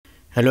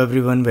Hello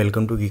everyone,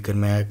 welcome to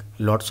geekermag.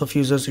 Lots of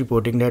users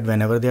reporting that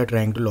whenever they are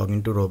trying to log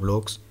into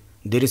Roblox,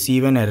 they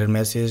receive an error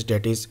message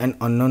that is an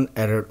unknown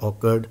error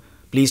occurred,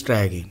 please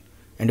try again.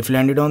 And if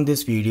landed on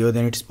this video,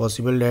 then it's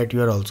possible that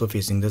you are also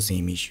facing the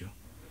same issue.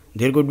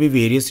 There could be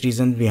various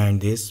reasons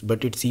behind this,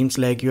 but it seems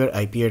like your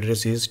IP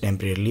address is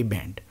temporarily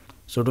banned.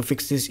 So to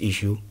fix this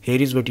issue,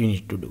 here is what you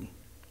need to do.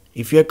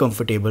 If you are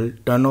comfortable,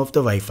 turn off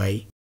the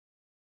Wi-Fi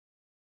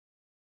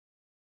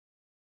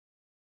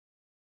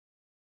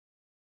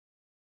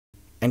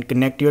and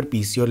connect your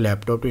PC or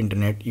laptop to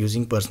internet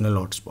using personal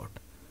hotspot.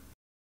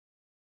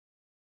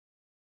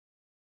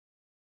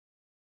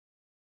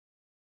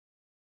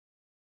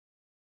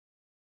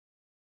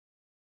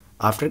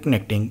 After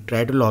connecting,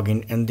 try to log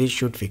in and this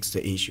should fix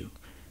the issue.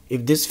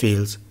 If this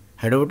fails,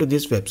 head over to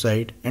this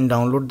website and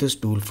download this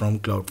tool from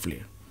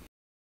Cloudflare.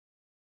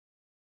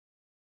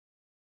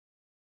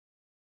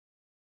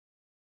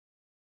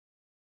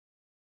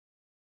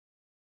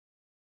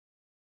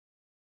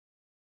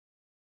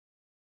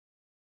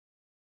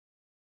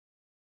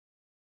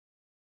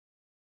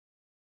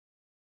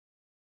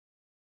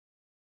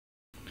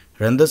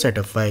 Run the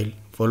setup file,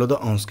 follow the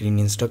on-screen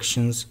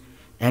instructions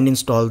and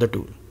install the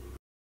tool.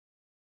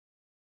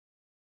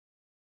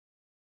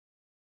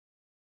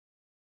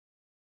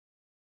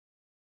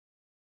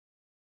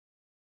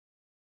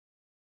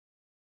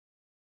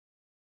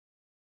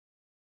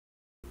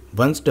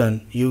 Once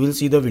done, you will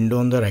see the window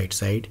on the right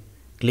side.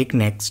 Click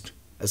Next,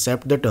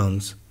 accept the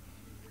terms.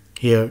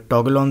 Here,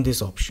 toggle on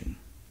this option.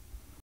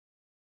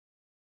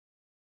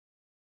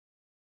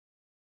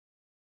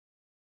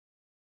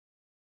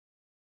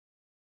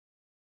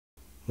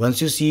 Once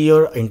you see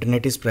your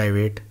internet is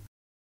private,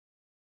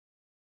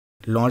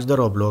 launch the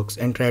Roblox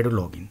and try to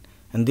log in.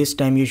 And this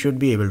time you should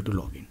be able to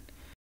log in.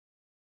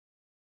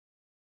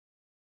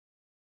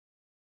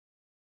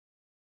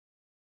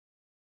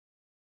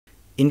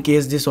 In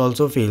case this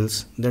also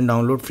fails, then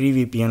download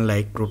free VPN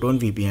like Proton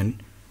VPN,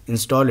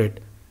 install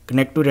it,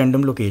 connect to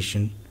random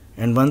location,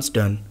 and once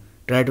done,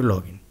 try to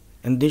log in.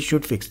 And this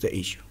should fix the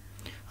issue.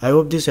 I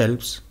hope this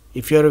helps.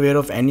 If you are aware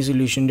of any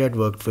solution that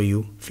worked for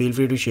you, feel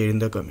free to share in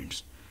the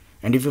comments.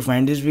 And if you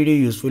find this video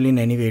useful in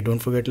any way, don't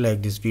forget to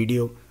like this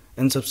video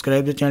and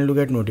subscribe the channel to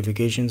get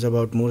notifications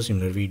about more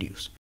similar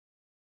videos.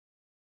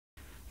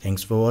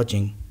 Thanks for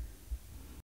watching.